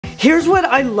Here's what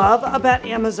I love about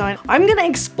Amazon. I'm gonna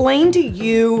explain to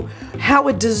you how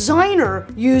a designer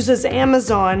uses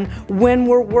Amazon when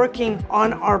we're working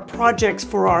on our projects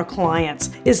for our clients.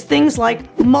 Is things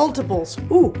like multiples.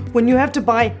 Ooh, when you have to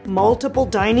buy multiple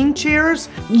dining chairs,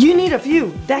 you need a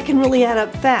few. That can really add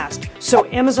up fast. So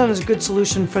Amazon is a good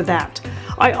solution for that.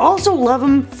 I also love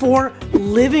them for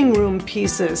living room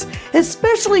pieces,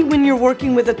 especially when you're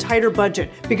working with a tighter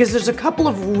budget, because there's a couple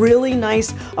of really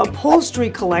nice upholstery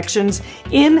collections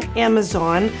in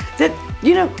Amazon that,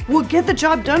 you know, will get the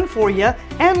job done for you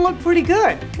and look pretty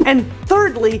good. And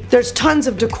thirdly, there's tons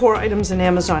of decor items in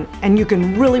Amazon, and you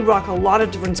can really rock a lot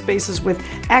of different spaces with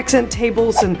accent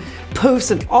tables and posts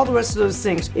and all the rest of those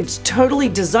things. It's totally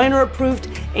designer approved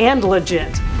and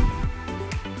legit.